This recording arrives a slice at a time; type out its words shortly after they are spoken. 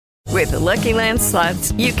With the Lucky Land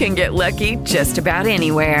Slots, you can get lucky just about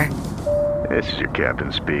anywhere. This is your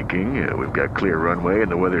captain speaking. We've got clear runway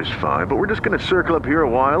and the weather's fine, but we're just going to circle up here a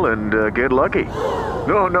while and get lucky.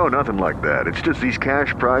 No, nothing like that. It's just these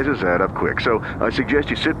cash prizes add up quick. So I suggest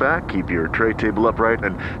you sit back, keep your tray table upright,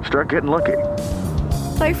 and start getting lucky.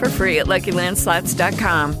 Play for free at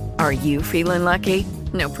LuckyLandSlots.com. Are you feeling lucky?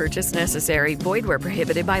 No purchase necessary. Void where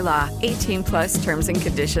prohibited by law. 18+ terms and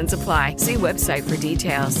conditions apply. See website for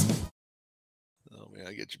details. Oh, man,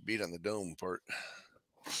 I get you beat on the dome part.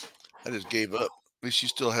 I just gave up. At least you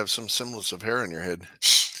still have some semblance of hair on your head.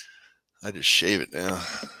 I just shave it now.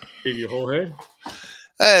 Shave your whole head?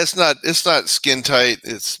 It's not skin tight.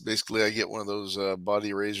 It's basically I get one of those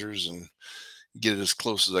body razors and get it as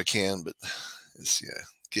close as I can. But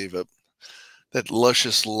gave up. That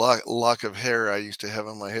luscious lock of hair I used to have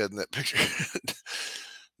on my head in that picture.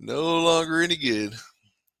 No longer any good. I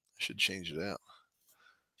should change it out.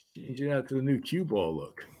 Change it out to the new cue ball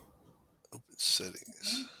look. Open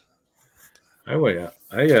settings. I got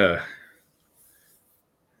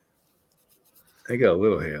a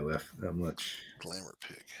little hair left, not much. Glamour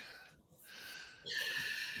pig.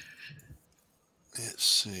 Let's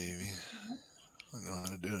see. I don't know how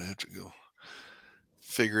to do it. I have to go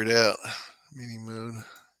figure it out. Mini mode.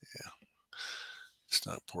 Yeah. It's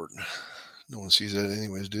not important. No one sees that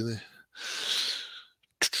anyways, do they?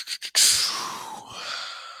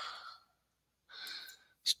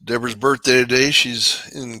 It's Deborah's birthday today.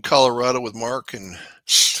 She's in Colorado with Mark and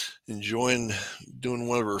enjoying doing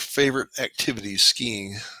one of her favorite activities,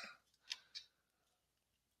 skiing.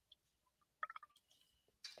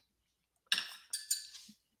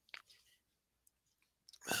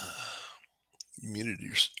 Did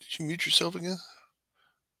you mute yourself again?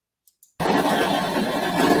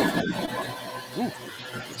 Ooh,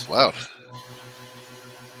 that's loud.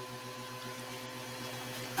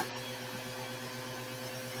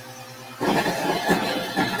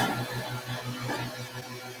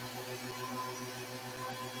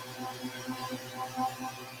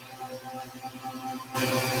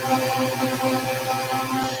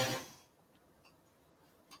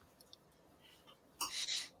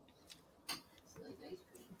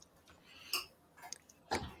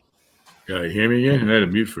 You hear me again? I had to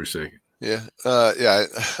mute for a second. Yeah.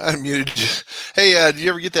 I muted you. Hey, did you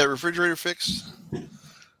ever get that refrigerator fixed?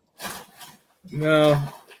 No.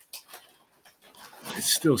 It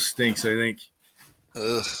still stinks, I think.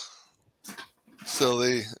 Ugh. So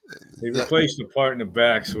they replaced the part in the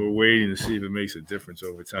back, so we're waiting to see if it makes a difference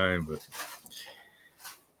over time, but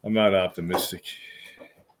I'm not optimistic.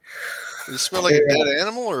 Does it smell like a dead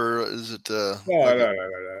animal, or is it no.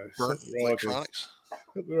 burnt electronics?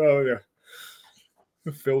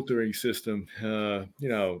 The filtering system,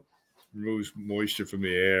 removes moisture from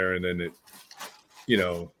the air, and then it,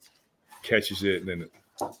 catches it, and then it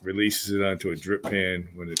releases it onto a drip pan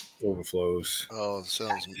when it overflows. Oh, it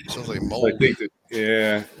sounds like mold. I think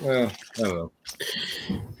that, well, I don't know.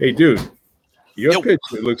 Hey, dude, your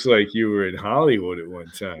picture looks like you were in Hollywood at one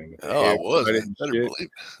time. Oh, I was. I better believe it.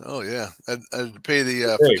 Oh, yeah. I had to pay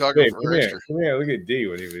the photographer extra. Come here. Look at D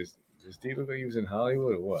when he was. Does D look like he was in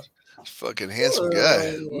Hollywood or what? Fucking handsome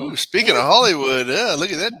guy. Ooh, speaking of Hollywood,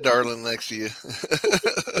 look at that darling next to you.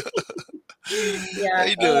 Yeah. How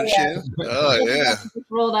you doing, Shannon? Oh yeah.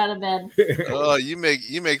 Rolled out of bed. Oh, you make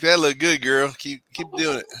that look good, girl. Keep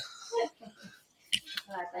doing it.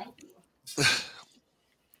 Thank you.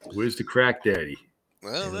 Where's the crack daddy?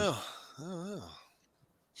 I don't know.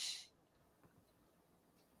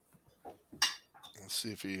 Let's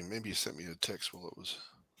see if maybe he sent me a text while it was.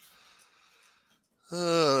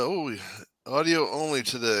 Audio only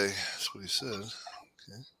today. That's what he said.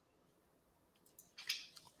 Okay.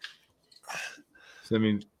 So, I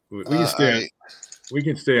mean, we can stay. We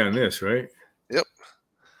can stay on this, right? Yep.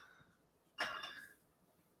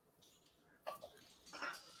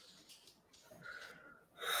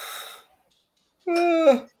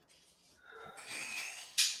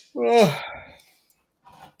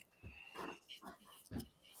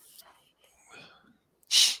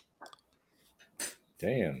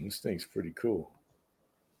 Damn, this thing's pretty cool.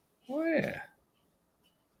 Oh yeah.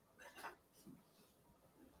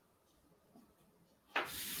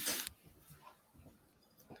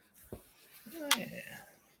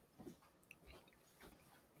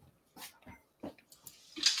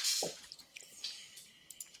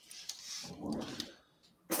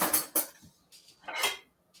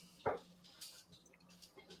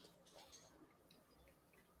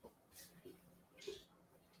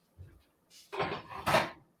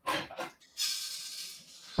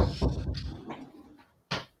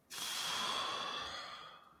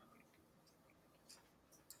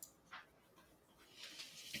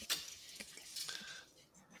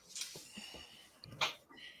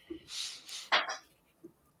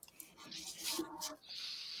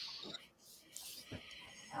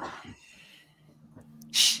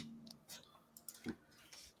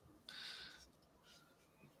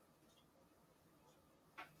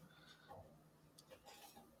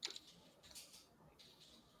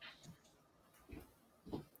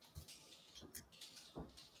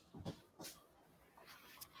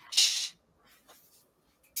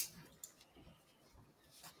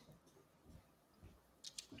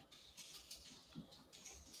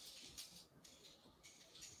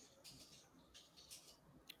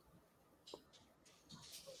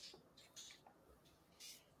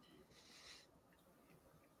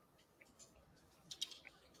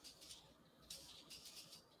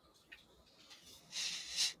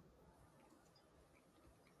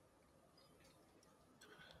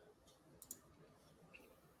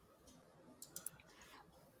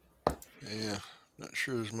 Yeah, not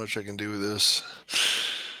sure there's much I can do with this.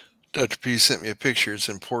 Dr. P sent me a picture. It's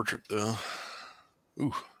in portrait, though.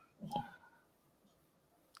 Ooh.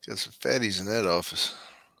 Got some fatties in that office.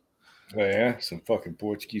 Oh, yeah? Some fucking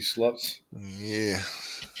Portuguese sluts. Yeah,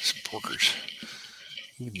 some porkers.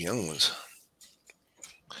 Even young ones.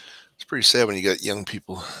 It's pretty sad when you got young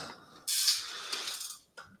people.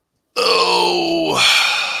 Oh.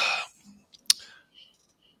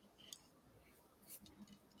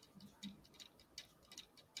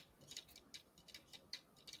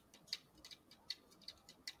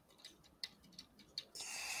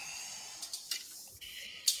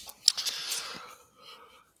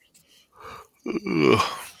 Ugh.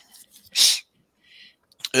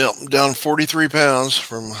 Yeah, I'm down 43 pounds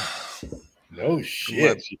from No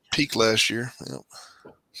shit. my peak last year. Yep.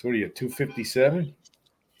 So what are you, 257?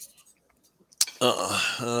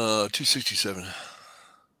 267.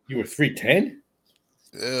 You were 310?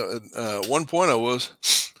 Yeah, at one point I was.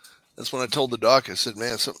 That's when I told the doc. I said,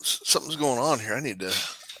 "Man, something's going on here. I need a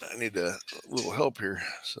little help here."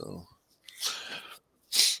 So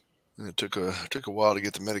and it took a while to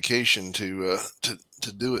get the medication to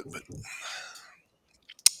do it, but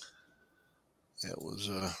it was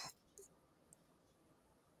a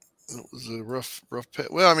rough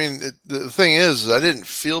well, I mean, the thing is, I didn't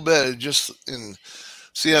feel bad. It just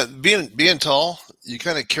being tall, you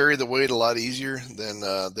kind of carry the weight a lot easier than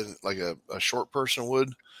like a short person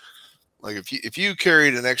would. Like if you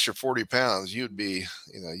carried an extra 40 pounds, you'd be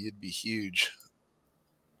huge.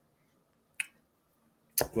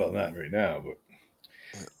 Well, not right now, but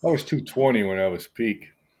I was 220 when I was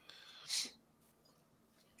peak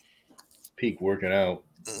working out.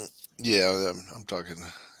 Yeah, I'm talking.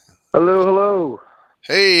 Hello.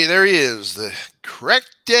 Hey, there he is, the crack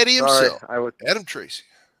daddy himself, Sorry, Adam Tracy.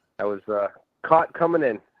 I was caught coming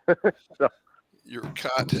in. So, You were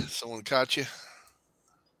caught. Someone caught you.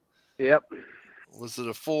 yep. Was it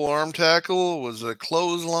a full arm tackle? Was it a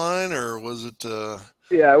clothesline, or was it?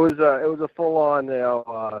 Yeah, it was a full on,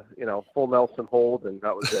 full Nelson hold, and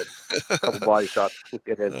that was it. A couple body shots,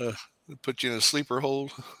 get in. Put you in a sleeper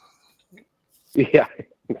hold. Yeah,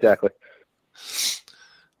 exactly.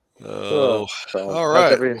 Oh, so all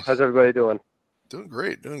right. How's everybody doing? Doing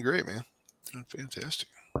great, man. Doing fantastic.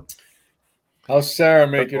 How's Sarah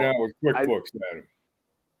making out with QuickBooks, Adam?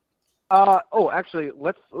 Actually,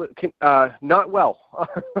 not well.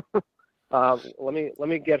 Let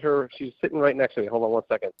me get her. She's sitting right next to me. Hold on one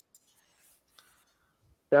second.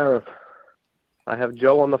 Sarah, I have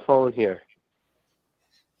Joe on the phone here.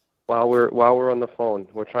 While we're on the phone,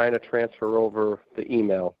 we're trying to transfer over the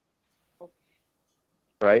email,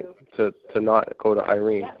 right? To not go to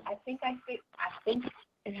Irene. Yeah, I think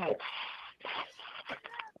it has.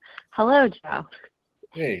 Hello, Joe.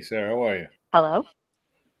 Hey, Sarah, how are you? Hello.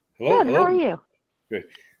 Hello. Good. How are you? Good.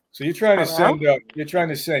 So you're trying Hello? to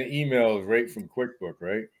send emails right from QuickBooks,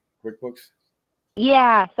 right? QuickBooks.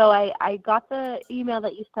 Yeah. So I got the email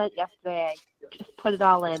that you sent yesterday. I just put it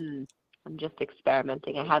all in. I'm just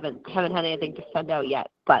experimenting. I haven't had anything to send out yet,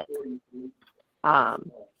 but So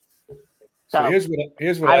here's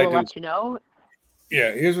what I will do. let you know.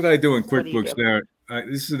 Yeah, here's what I do in What do you QuickBooks do? now.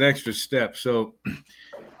 This is an extra step. So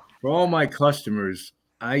for all my customers,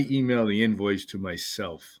 I email the invoice to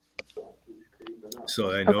myself,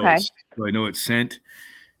 so I know it's sent,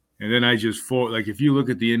 and then I just forward. Like if you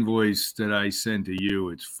look at the invoice that I send to you,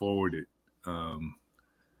 it's forwarded. So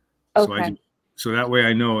that way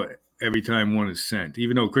I know every time one is sent.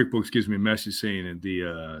 Even though QuickBooks gives me a message saying that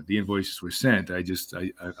the invoices were sent, I'm just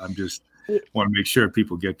want to make sure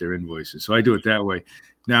people get their invoices. So I do it that way.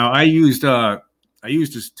 Now I used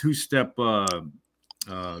this two-step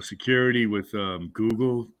security with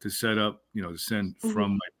Google to set up, to send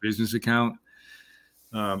from my business account.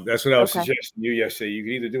 That's what I was suggesting you yesterday. You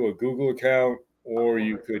could either do a Google account or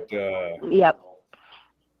you could. Yep.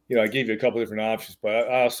 I gave you a couple different options, but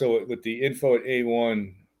I also with the info at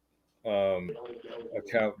A1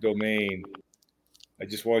 account domain, I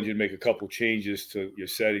just wanted you to make a couple changes to your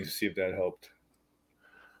settings to see if that helped.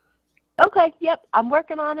 Okay. Yep. I'm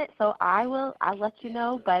working on it, so I'll let you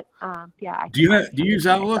know. But yeah. Do you use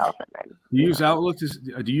Outlook? Do you use Outlook? Do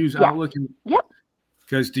you use Outlook? Yep.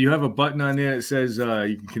 Because do you have a button on there that says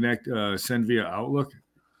you can connect, send via Outlook?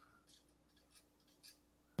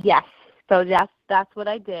 Yes. So that's what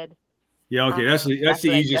I did. Yeah. Okay. That's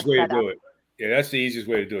the easiest way to do it. Yeah, that's the easiest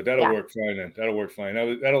way to do it. That'll work fine then. That'll work fine.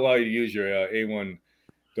 That'll allow you to use your A1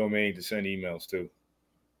 domain to send emails too.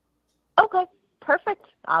 Okay. Perfect.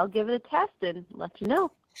 I'll give it a test and let you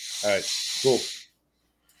know. All right. Cool.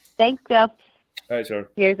 Thanks, Joe. All right, sir.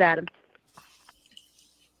 Here's Adam.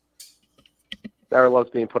 Sarah loves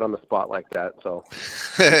being put on the spot like that, so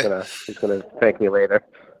she's gonna thank me later.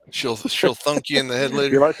 She'll thunk you in the head She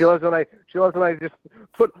later. loves when I just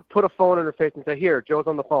put a phone in her face and say, "Here, Joe's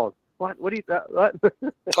on the phone." What? What do you? What?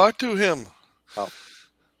 Talk to him. Oh,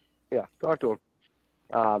 yeah, talk to him.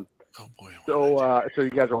 Oh boy. So you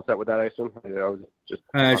guys are all set with that, I assume. I was just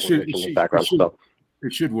background should, stuff.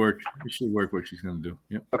 It should work. It should work what she's going to do.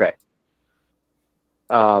 Yep. Okay.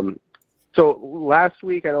 So last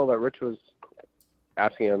week, I know that Rich was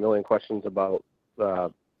asking a million questions about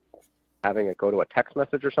having it go to a text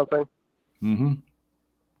message or something. Mm-hmm.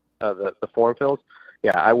 The form fills.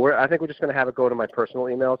 Yeah, I think we're just going to have it go to my personal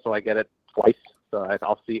email, so I get it twice. So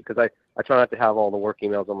I'll see it, because I try not to have all the work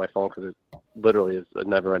emails on my phone, because it literally is a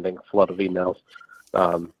never-ending flood of emails.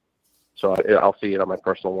 So I'll see it on my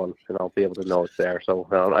personal one, and I'll be able to know it's there. So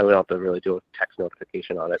I don't have to really do a text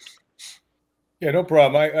notification on it. Yeah, no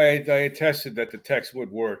problem. I attested that the text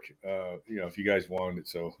would work. If you guys wanted it,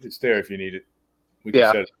 so it's there if you need it. We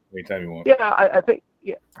can set it anytime you want. Yeah,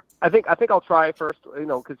 I think I'll try first.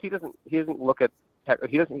 Because he doesn't look at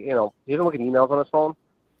emails on his phone.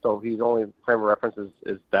 So he's only frame of reference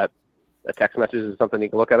is that a text message is something he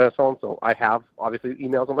can look at on his phone. So I have obviously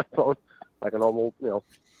emails on my phone, like a normal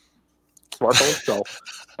smartphone. So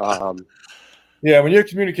yeah, when you're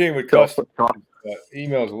communicating with customers,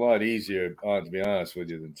 email is a lot easier, to be honest with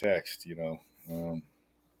you, than text.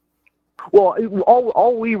 Well,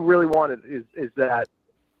 all we really wanted is that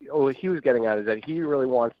what he was getting at is that he really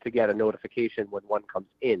wants to get a notification when one comes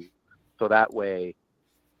in, so that way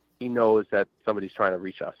he knows that somebody's trying to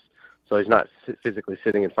reach us. So he's not physically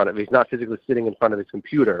sitting in front of his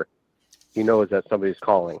computer. He knows that somebody's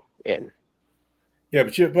calling in. Yeah,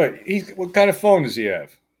 but what kind of phone does he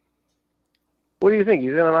have? What do you think?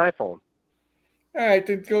 He's in an iPhone. All right,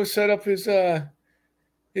 then go set up his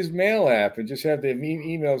mail app and just have the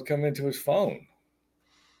emails come into his phone.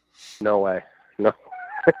 No way. No.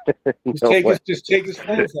 Just take his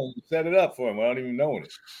phone and set it up for him without even knowing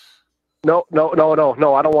it. No.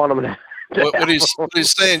 I don't want him to. What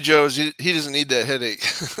he's saying, Joe, is he doesn't need that headache.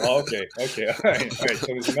 Oh, okay. All right. So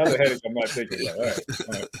there's another headache I'm not thinking about. All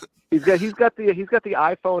right. He's got the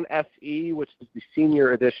iPhone SE, which is the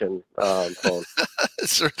senior edition phone.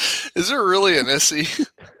 Is there really an SE?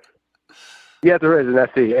 Yeah, there is an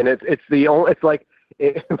SE, and it's the only. It's like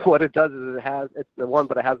what it does is it's the one,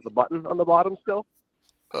 but it has the button on the bottom still.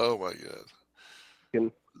 Oh my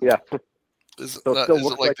god. Yeah. So it still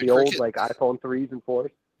looks like the old iPhone 3s and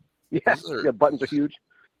 4s. Yeah, the buttons are huge.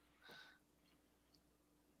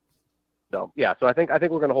 So I think we're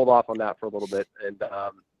going to hold off on that for a little bit, and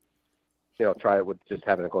try it with just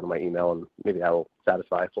having it go to my email, and maybe that will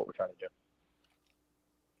satisfy what we're trying to do.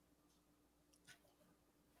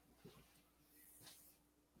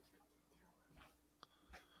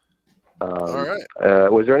 All right.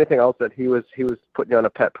 Was there anything else that he was putting you on a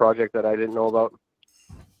pet project that I didn't know about?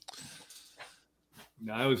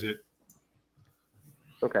 No, that was it.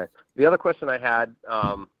 Okay. The other question I had,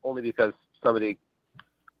 only because somebody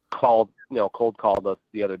cold called us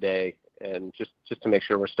the other day, and just to make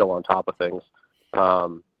sure we're still on top of things,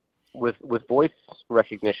 with voice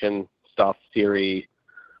recognition stuff, Siri,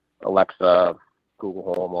 Alexa,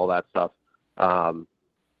 Google Home, all that stuff.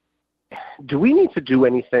 Do we need to do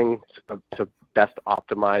anything to best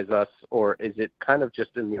optimize us, or is it kind of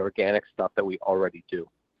just in the organic stuff that we already do?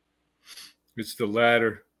 It's the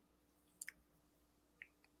latter.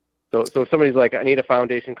 So if somebody's like, I need a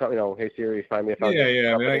foundation, hey Siri, find me a foundation.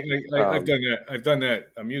 Yeah. I mean, I've done that. I've done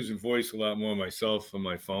that. I'm using voice a lot more myself on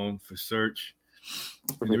my phone for search.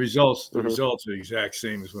 And the results are the exact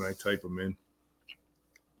same as when I type them in.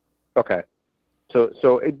 Okay.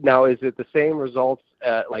 So now is it the same results?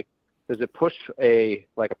 Does it push a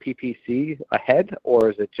PPC ahead,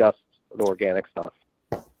 or is it just the organic stuff?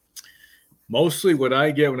 Mostly what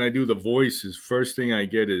I get when I do the voice is first thing I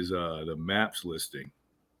get is the maps listing.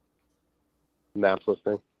 Maps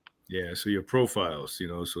listing? Yeah, so your profiles,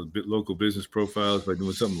 so local business profiles by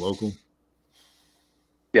doing something local.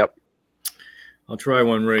 Yep. I'll try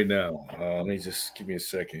one right now. Let me just give me a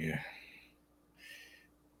second here.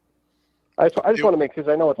 I just want to make, because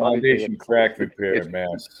I know it's foundation crack repair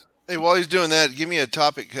maps. Hey, while he's doing that, give me a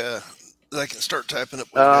topic that I can start typing up.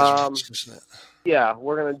 When you guys are discussing it. Yeah,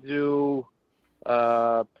 we're gonna do.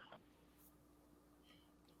 I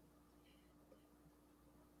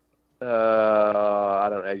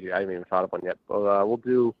haven't even thought of one yet. But we'll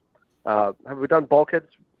do. Have we done bulkheads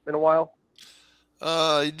in a while?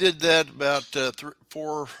 You did that about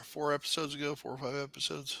 4 episodes ago, 4 or 5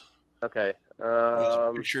 episodes. Okay.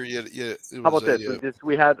 I'm sure you. How about this?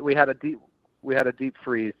 We had a deep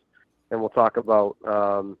freeze, and we'll talk about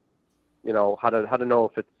how to know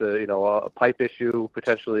if it's a pipe issue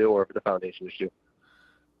potentially, or if it's a foundation issue.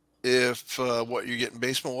 If what you're getting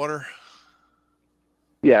basement water?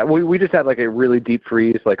 Yeah, we just had like a really deep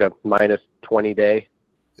freeze, like a -20 day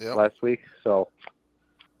last week. So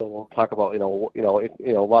we'll talk about a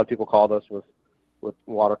lot of people called us with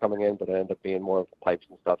water coming in, but it ended up being more pipes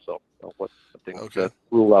and stuff. So what's the thing to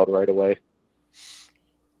rule out right away.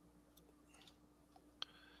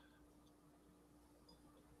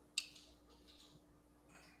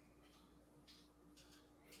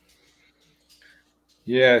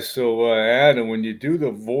 Yeah, so Adam, when you do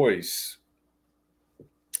the voice,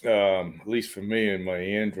 at least for me and my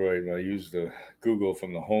Android, I use the Google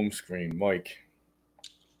from the home screen mic.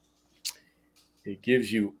 It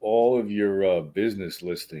gives you all of your business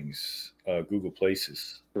listings, Google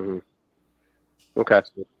Places. Mm-hmm. Okay.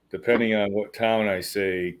 So depending on what town I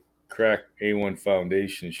say, Crack A1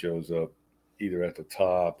 Foundation shows up either at the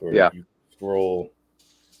top or you scroll.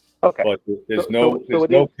 Okay. But there's no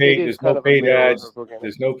paid ads.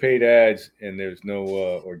 There's no paid ads, and there's no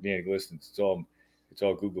organic listings. It's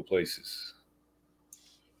all Google Places.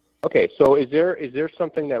 Okay, so is there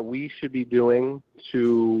something that we should be doing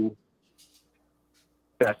to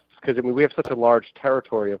best? Because we have such a large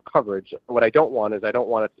territory of coverage. What I don't want is I don't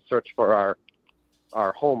want it to search for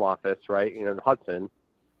our home office, right, in Hudson,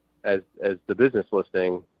 as the business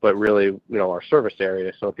listing, but really our service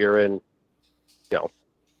area. So if you're in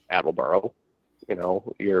Attleboro,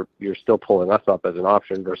 you're still pulling us up as an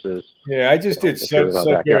option versus. Yeah, I just did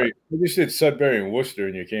Sudbury. I just did Sudbury and Worcester,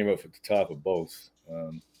 and you came up at the top of both.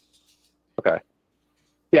 Okay.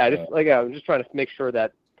 Yeah, I'm just trying to make sure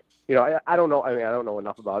that I don't know. I mean, I don't know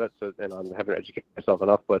enough about it, and I haven't educated myself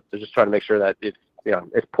enough. But just trying to make sure that it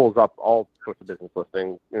pulls up all sorts of business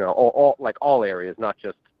listings. All areas, not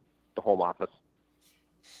just the home office.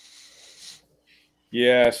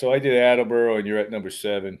 Yeah, so I did Attleboro, and you're at number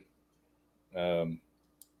 7.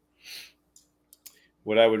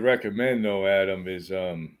 What I would recommend, though, Adam, is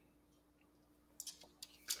so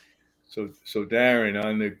Darren,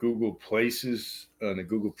 on the Google Places, on the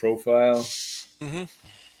Google profile,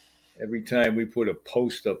 every time we put a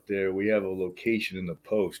post up there, we have a location in the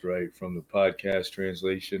post, right, from the podcast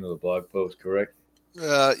translation or the blog post, correct?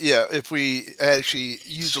 Yeah, if we actually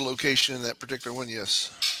use a location in that particular one,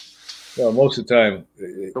 yes. Well, most of the time,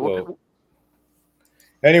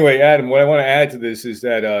 anyway, Adam, what I want to add to this is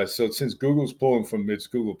that so since Google's pulling from its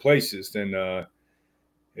Google Places, then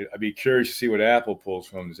I'd be curious to see what Apple pulls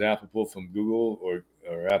from. Does Apple pull from Google or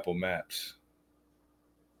Apple Maps?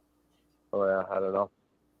 Oh, yeah, I don't know.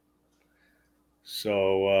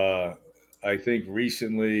 So I think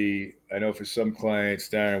recently, I know for some clients,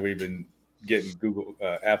 Darren, we've been getting Google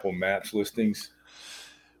Apple Maps listings.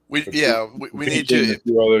 We need to. A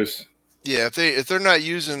few others. Yeah, if they're not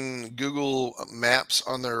using Google Maps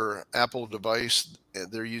on their Apple device,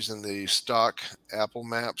 they're using the stock Apple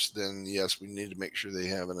Maps, then yes, we need to make sure they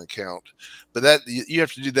have an account. But that you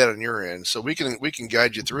have to do that on your end, so we can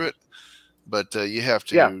guide you through it. But you have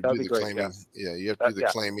to do the claiming. Yeah, you have to do the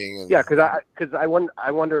claiming. Because I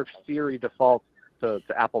wonder if Siri defaults to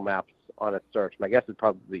Apple Maps on its search. My guess is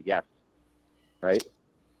probably yes, right?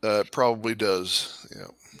 It probably does.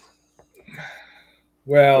 Yeah.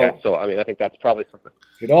 Well, so I mean, I think that's probably something.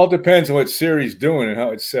 It all depends on what Siri's doing and how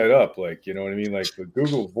it's set up. Like, you know what I mean? Like for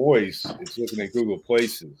Google Voice, it's looking at Google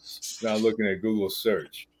Places. It's not looking at Google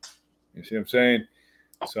Search. You see what I'm saying?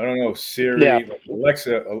 So I don't know if Siri,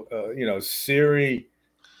 Alexa, Siri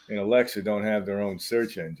and Alexa don't have their own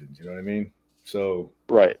search engines. You know what I mean? So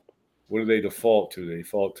right. What do they default to? They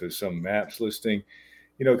default to some maps listing.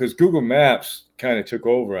 Because Google Maps kind of took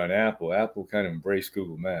over on Apple. Apple kind of embraced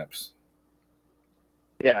Google Maps.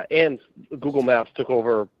 Yeah, and Google Maps took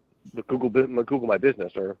over the Google My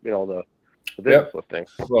Business, or the business listing.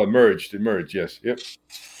 Well, it merged, yes. Yep.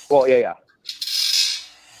 Well, yeah.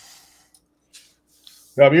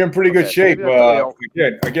 No, you're in pretty good shape.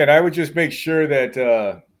 Again, I would just make sure that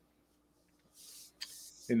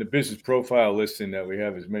in the business profile listing that we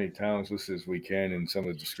have as many towns listed as we can, and some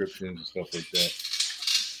of the descriptions and stuff like that.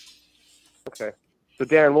 Okay, so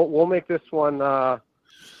Darren, we'll make this one.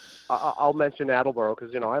 I'll mention Attleboro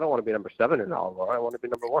because I don't want to be number 7 in Attleboro. I want to be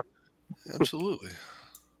number 1. Absolutely.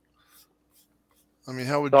 I mean,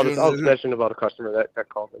 how would Joe? I was mentioning about a customer that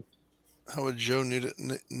called me. How would Joe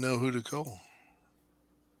know who to call?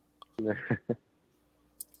 All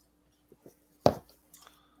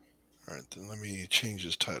right, then let me change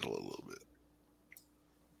his title a little bit.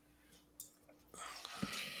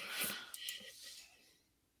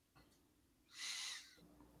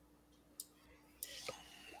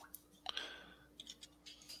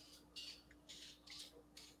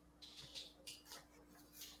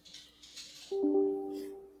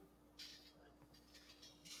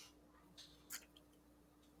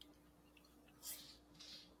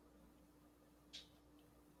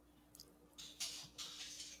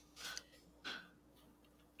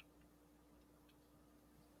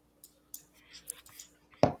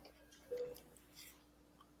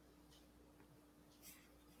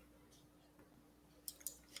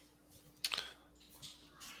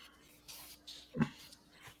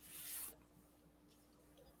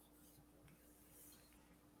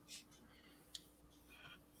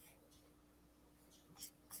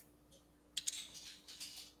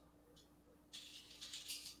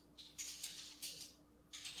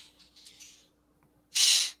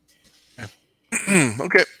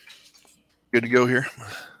 Okay. Good to go here.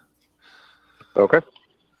 Okay.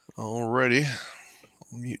 Alrighty.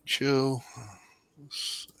 I'll mute Joe.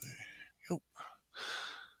 Yep.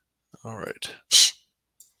 All right.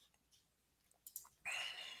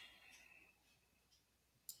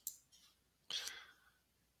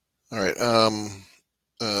 All right.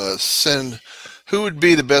 Who would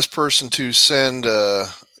be the best person to send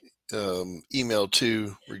email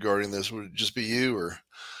to regarding this? Would it just be you or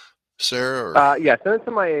Sarah? Or Yeah, send it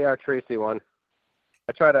to my AR Tracy one.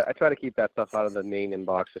 I try to keep that stuff out of the main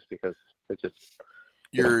inbox just because it just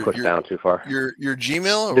pushed down too far. Your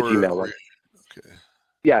Gmail the Gmail one. Okay.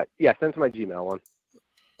 Yeah, send it to my Gmail one.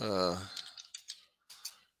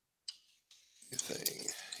 Anything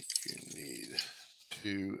you need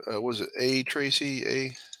to was it A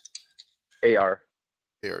Tracy AR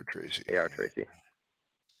Tracy. AR Tracy.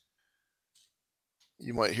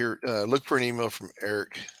 You might hear look for an email from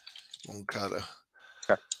Eric Moncada.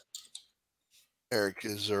 Okay. Eric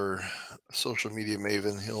is our social media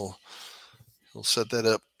maven. He'll set that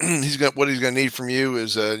up. He's got what he's going to need from you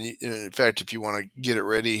is in fact, if you want to get it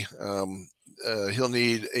ready, he'll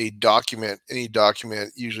need a document, any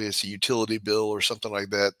document, usually it's a utility bill or something like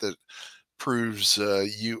that proves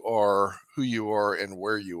you are who you are and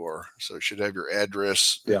where you are. So it should have your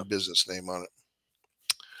address and business name on it.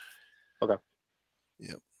 Okay.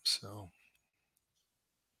 Yep. So.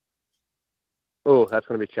 Oh, that's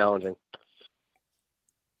going to be challenging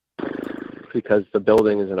because the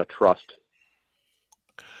building is in a trust.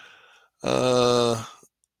 And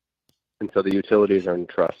so the utilities are in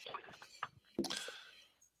trust.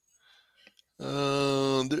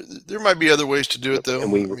 There might be other ways to do it, though.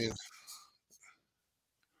 And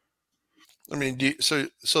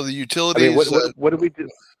so the utilities. What do we do?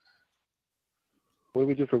 What do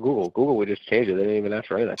we do for Google? Google, we just changed it. They didn't even ask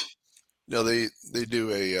for anything. No, they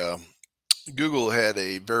do a. Google had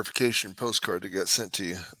a verification postcard that got sent to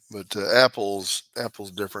you, but Apple's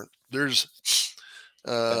different. There's,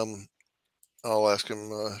 I'll ask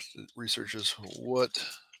them researchers what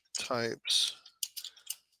types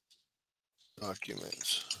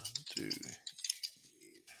documents do you need?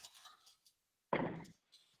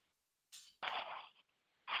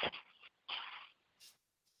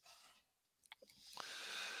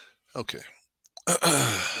 Okay.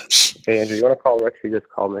 Hey, Andrew, you want to call Rick? He just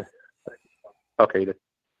called me. Okay, you did.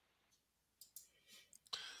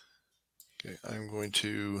 Okay, I'm going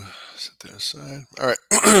to set that aside. All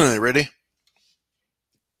right. Ready?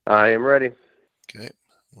 I am ready. Okay,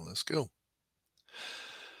 well, let's go.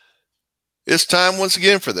 It's time once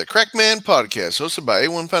again for the Crackman Podcast, hosted by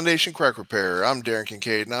A1 Foundation Crack Repair. I'm Darren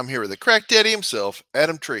Kincaid, and I'm here with the Crack Daddy himself,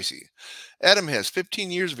 Adam Tracy. Adam has 15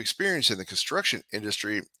 years of experience in the construction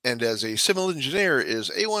industry, and as a civil engineer is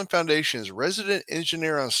A1 Foundation's resident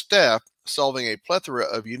engineer on staff, solving a plethora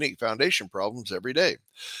of unique foundation problems every day.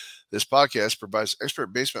 This podcast provides expert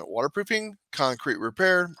basement waterproofing, concrete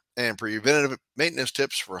repair, and preventative maintenance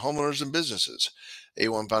tips for homeowners and businesses.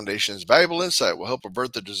 A1 Foundation's valuable insight will help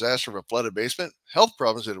avert the disaster of a flooded basement, health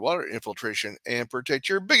problems and water infiltration, and protect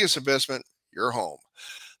your biggest investment, your home.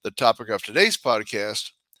 The topic of today's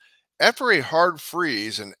podcast: after a hard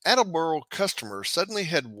freeze, an Attleboro customer suddenly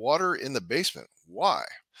had water in the basement. Why?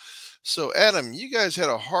 So, Adam, you guys had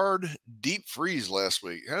a hard, deep freeze last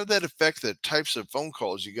week. How did that affect the types of phone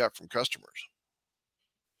calls you got from customers?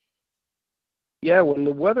 Yeah, when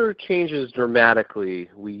the weather changes dramatically,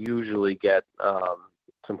 we usually get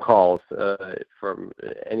some calls from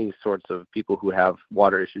any sorts of people who have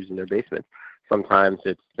water issues in their basement. Sometimes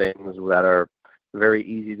it's things that are very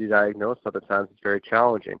easy to diagnose. Other times it's very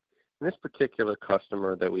challenging. And this particular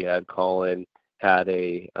customer that we had call in had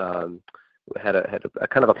a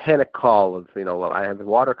kind of a panic call of, I have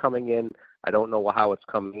water coming in. I don't know how it's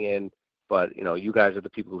coming in, but, you guys are the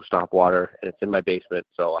people who stop water, and it's in my basement,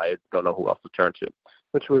 so I don't know who else to turn to,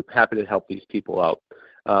 which we're happy to help these people out.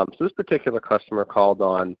 So this particular customer called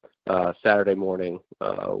on Saturday morning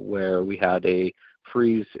where we had a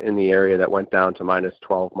freeze in the area that went down to minus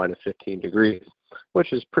 12, minus 15 degrees,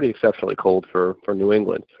 which is pretty exceptionally cold for New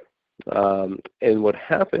England. And what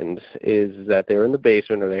happened is that they were in the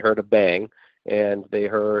basement, or they heard a bang, and they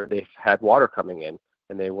had water coming in,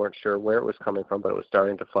 and they weren't sure where it was coming from, but it was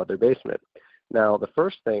starting to flood their basement. Now, the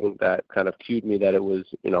first thing that kind of cued me that it was,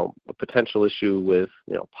 a potential issue with,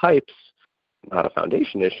 pipes, not a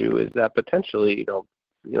foundation issue, is that potentially,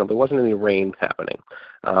 there wasn't any rain happening,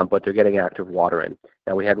 but they're getting active water in.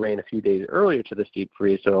 Now, we had rain a few days earlier to this deep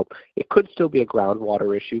freeze, so it could still be a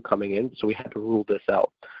groundwater issue coming in, so we had to rule this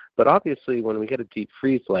out. But obviously, when we get a deep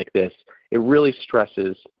freeze like this, it really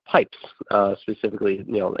stresses pipes, specifically,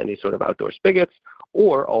 any sort of outdoor spigots,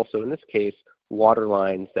 or also in this case, water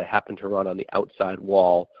lines that happened to run on the outside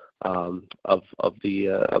wall of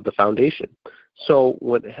the foundation. So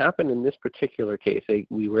what happened in this particular case,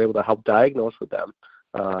 we were able to help diagnose with them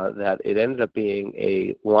that it ended up being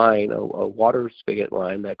a line, a water spigot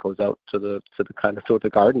line that goes out to the kind of the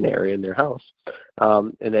garden area in their house,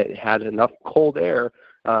 and it had enough cold air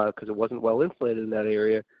because it wasn't well insulated in that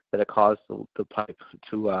area that it caused the pipe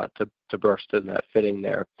to burst in that fitting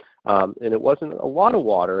there. And it wasn't a lot of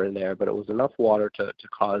water in there, but it was enough water to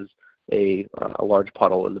cause a large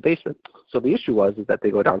puddle in the basement. So the issue is that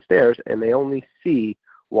they go downstairs and they only see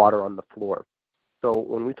water on the floor. So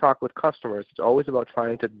when we talk with customers, it's always about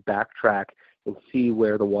trying to backtrack and see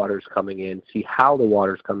where the water's coming in, see how the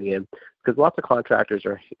water's coming in, because lots of contractors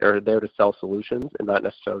are there to sell solutions and not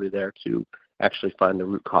necessarily there to actually find the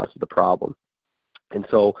root cause of the problem. And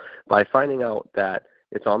so by finding out that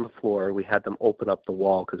it's on the floor, we had them open up the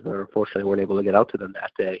wall because we unfortunately weren't able to get out to them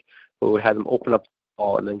that day, but we had them open up the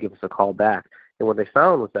wall and then give us a call back. And what they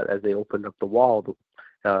found was that as they opened up the wall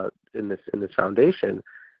in this foundation,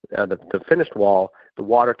 the finished wall, the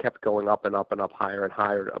water kept going up and up and up, higher and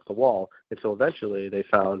higher up the wall. And so eventually they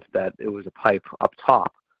found that it was a pipe up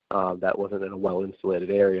top that wasn't in a well-insulated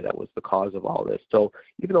area that was the cause of all this. So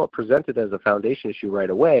even though it presented as a foundation issue right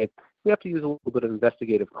away, we have to use a little bit of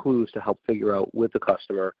investigative clues to help figure out with the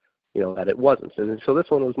customer, that it wasn't. And so this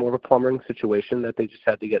one was more of a plumbing situation that they just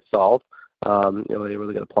had to get solved. They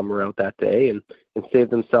really got a plumber out that day and saved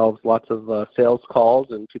themselves lots of sales calls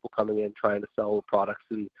and people coming in trying to sell products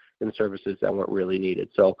and services that weren't really needed.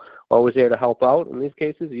 So always there to help out in these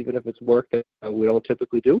cases, even if it's work that we don't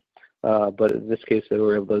typically do. But in this case, they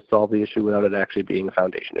were able to solve the issue without it actually being a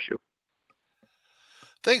foundation issue.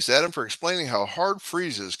 Thanks, Adam, for explaining how hard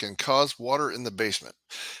freezes can cause water in the basement.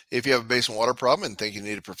 If you have a basement water problem and think you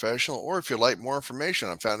need a professional, or if you'd like more information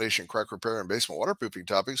on foundation crack repair and basement waterproofing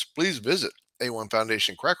topics, please visit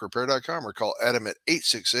a1foundationcrackrepair.com or call Adam at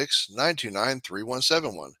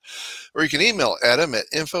 866-929-3171. Or you can email Adam at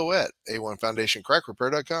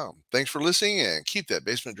info@a1foundationcrackrepair.com. Thanks for listening and keep that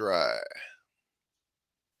basement dry.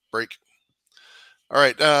 Break. All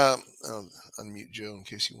right. I'll unmute Joe in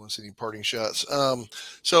case he wants any parting shots.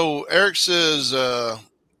 So Eric says,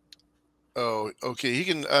 okay. He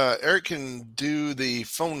can, Eric can do the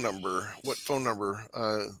phone number. What phone number?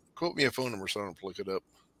 Quote me a phone number so I don't look it up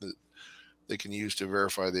that they can use to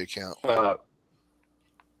verify the account.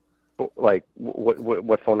 Like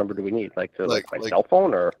what phone number do we need? Like my cell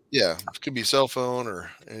phone or? Yeah, it could be cell phone or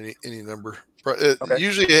any number. Okay.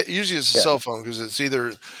 Usually it's a cell phone because it's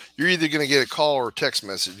you're either going to get a call or text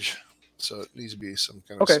message, so it needs to be some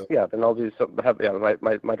kind of. Okay, yeah, then I'll do some. My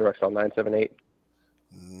direct cell 978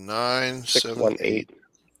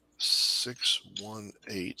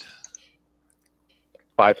 618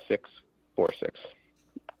 5646.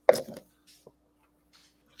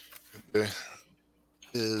 Okay.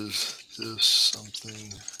 Is this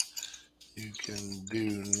something you can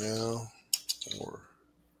do now or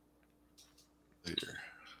later?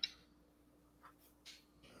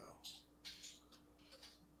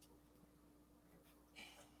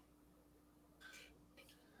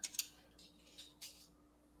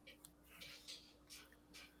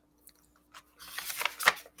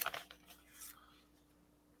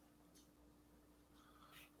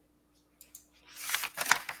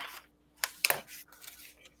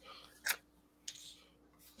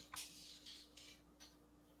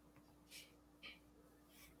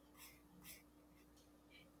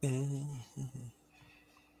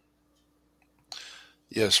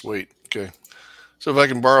 Yes, wait. Okay. So if I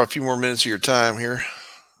can borrow a few more minutes of your time here,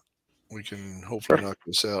 we can hopefully knock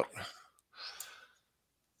this out.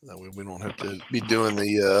 That way we don't have to be doing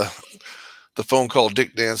the phone call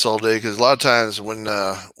dick dance all day, because a lot of times when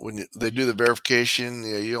they do the verification,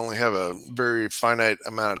 you only have a very finite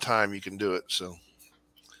amount of time you can do it. So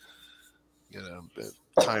it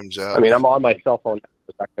times out. I mean, I'm on my cell phone.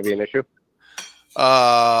 Is that going to be an issue?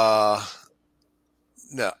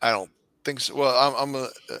 No, I don't think so. Well, I'm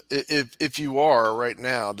if you are right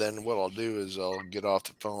now, then what I'll do is I'll get off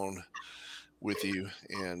the phone with you,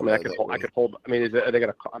 and I mean, I could hold. I mean, are they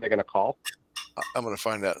going to call? I'm going to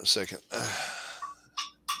find out in a second.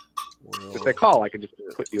 If they call, I can just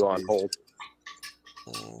put you on hold.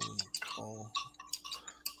 Call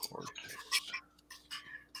or text.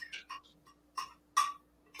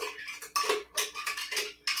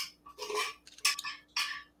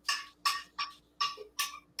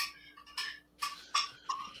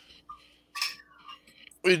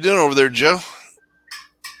 What are you doing over there, Joe?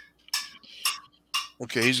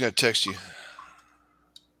 Okay, he's going to text you.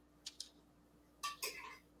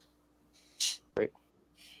 Great.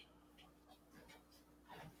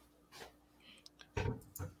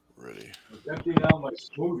 Emptying out my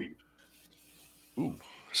smoothie. Ooh,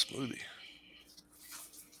 smoothie.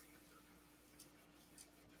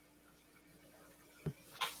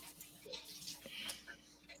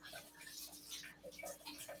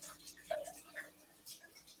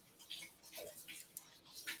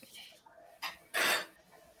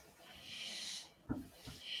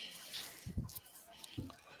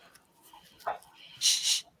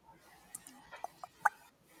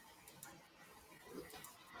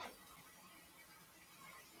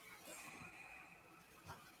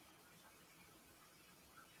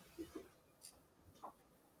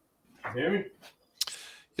 Hear me?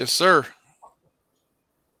 Yes, sir.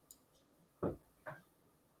 I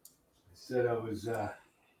said I was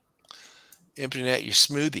Emptying out your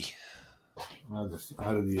smoothie. out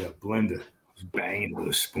of the blender. I was banging with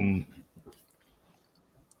a spoon.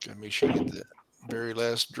 Gotta make sure you get the very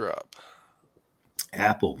last drop.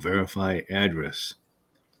 Apple verify address.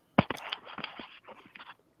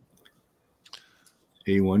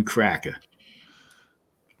 A1 cracker.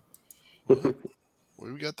 Where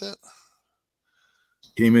we got that?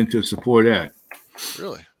 Came in to support that.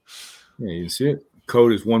 Really? Yeah, you see it?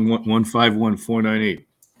 Code is 1511498.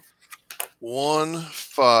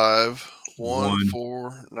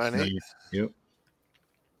 151498. Yep.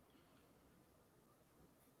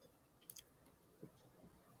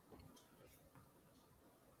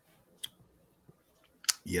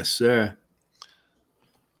 Yes, sir.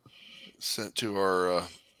 Sent to our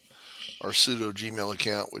pseudo Gmail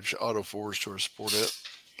account, which auto forwards to our support app.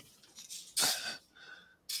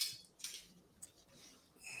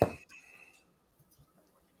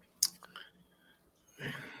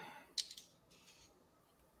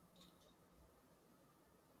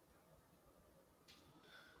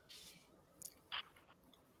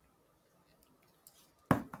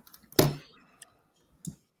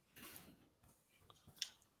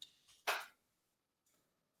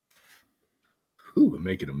 Ooh, we're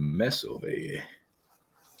making a mess over here.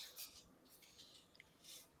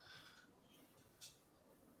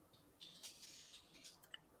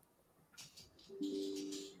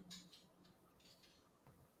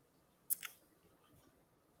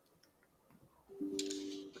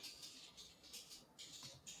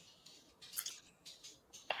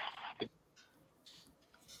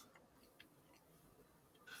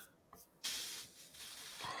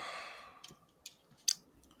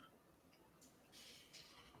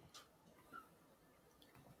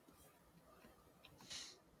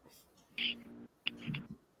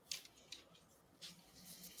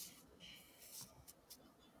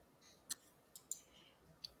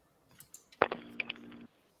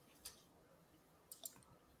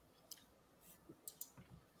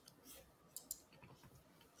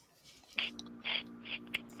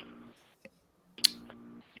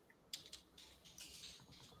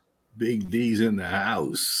 Big D's in the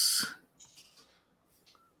house.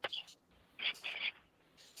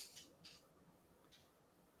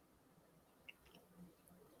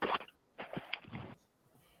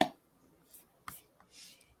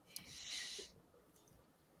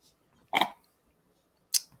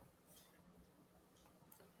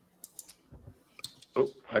 Oh,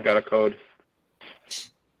 I got a code.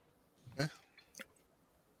 Okay.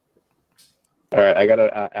 All right, I got an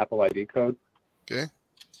Apple ID code. Okay.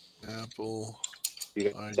 Apple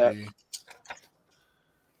You got ID. that?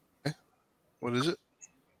 Okay. What is it?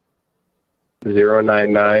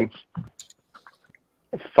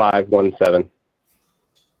 099517.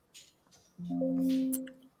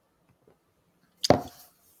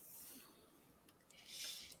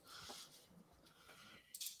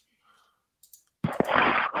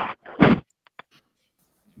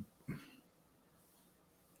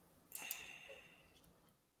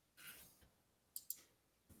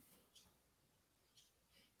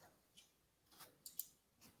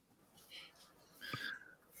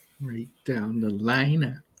 Right down the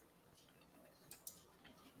line.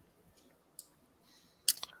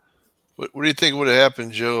 What do you think would have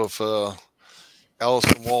happened, Joe, if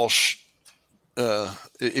Allison Walsh,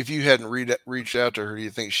 if you hadn't reached out to her, do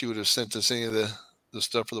you think she would have sent us any of the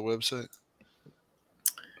stuff for the website?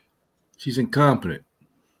 She's incompetent.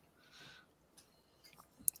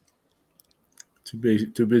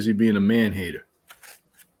 Too busy being a man hater.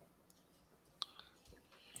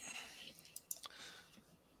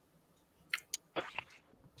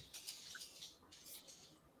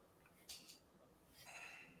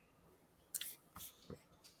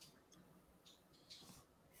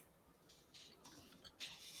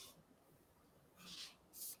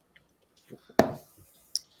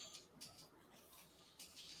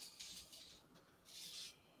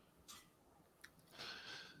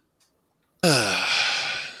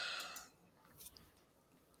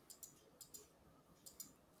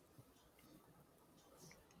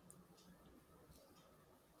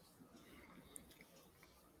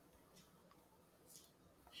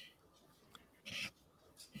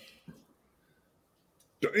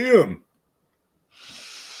 Damn.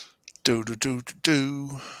 Do.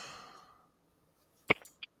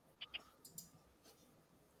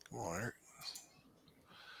 Come on, Eric.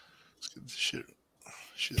 Let's get this shit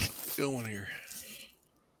going here.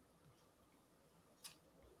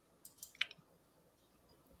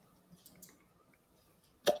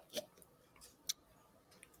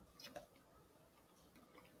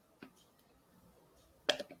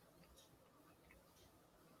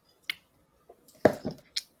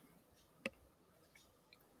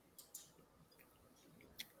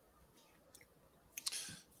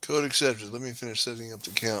 Code accepted. Let me finish setting up the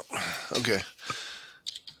account. Okay.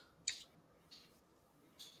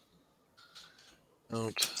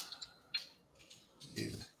 Don't.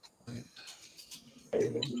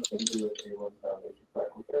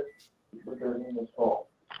 Regarding this call,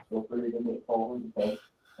 feel free to give me a call when you can.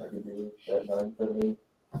 I can do at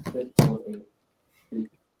 978-648.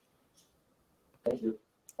 Thank you.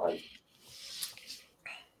 Bye.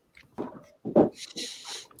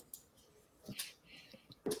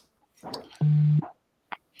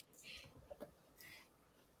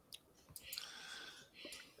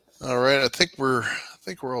 All right, I think we're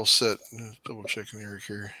all set. Double checking Eric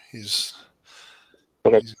here. He's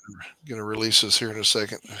going to release us here in a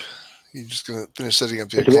second. He's just going to finish setting up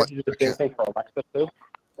the account. Do the same thing for Alexa too?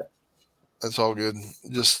 That's all good.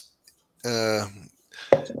 Just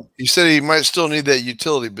he said he might still need that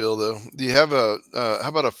utility bill though. Do you have a how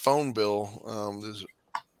about a phone bill? All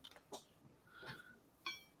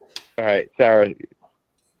right, Sarah.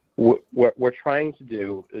 What we're trying to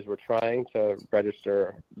do is we're trying to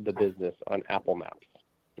register the business on Apple Maps.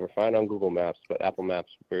 We're fine on Google Maps, but Apple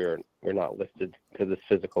Maps we're not listed to this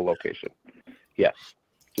physical location. Yes.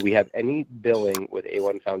 Do we have any billing with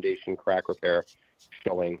A1 Foundation Crack Repair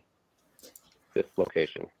showing this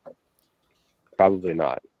location? Probably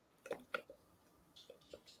not.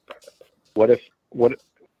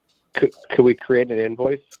 Could we create an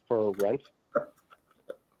invoice for rent?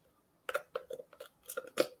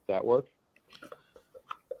 That work?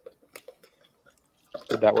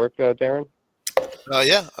 Did that work, Darren?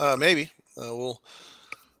 Yeah, maybe. All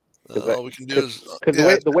we can do is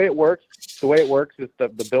because the way it works is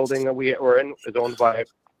the building that we're in is owned by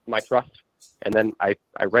my trust, and then I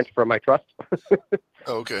rent from my trust.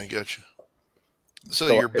 Okay, gotcha.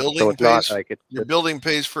 So your building building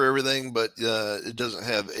pays for everything, but it doesn't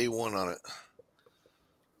have A1 on it.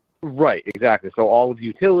 Right, exactly. So all of the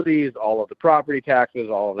utilities, all of the property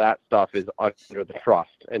taxes, all of that stuff is under the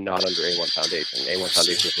trust and not under A1 Foundation. A1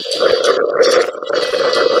 Foundation is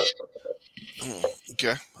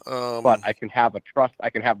okay. But I can have a trust.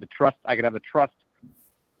 I can have the trust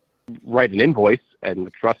write an invoice and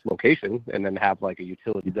the trust location, and then have like a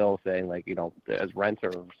utility bill saying like as rent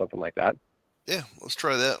or something like that. Yeah, let's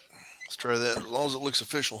try that. As long as it looks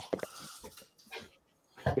official.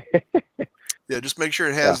 Yeah, just make sure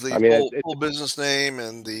it has the full business name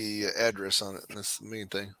and the address on it. That's the main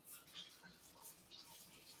thing.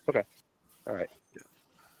 Okay. All right. Yeah.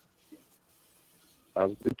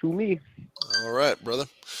 Sounds good to me. All right, brother.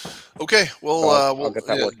 Okay. Well, I'll get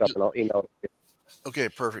that worked up and I'll email it. Okay,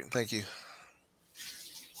 perfect. Thank you.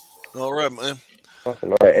 All right, man.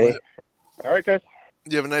 Awesome. All right. All right, guys.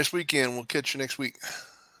 You have a nice weekend. We'll catch you next week.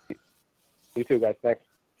 You too, guys. Thanks.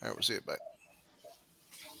 All right, we'll see you. Bye.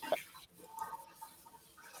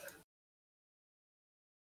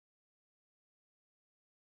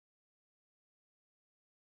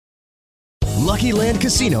 Lucky Land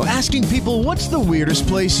Casino, asking people, what's the weirdest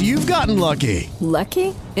place you've gotten lucky?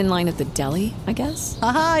 Lucky? In line at the deli, I guess?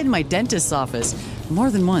 Aha, in my dentist's office. More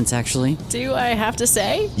than once, actually. Do I have to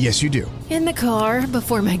say? Yes, you do. In the car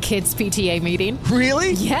before my kids' PTA meeting.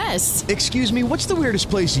 Really? Yes. Excuse me, what's the weirdest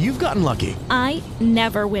place you've gotten lucky? I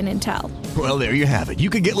never win and tell. Well, there you have it. You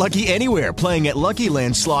can get lucky anywhere, playing at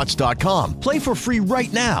LuckyLandSlots.com. Play for free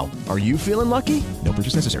right now. Are you feeling lucky? No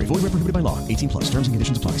purchase necessary. Void where prohibited by law. 18+. Terms and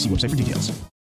conditions apply. See website for details.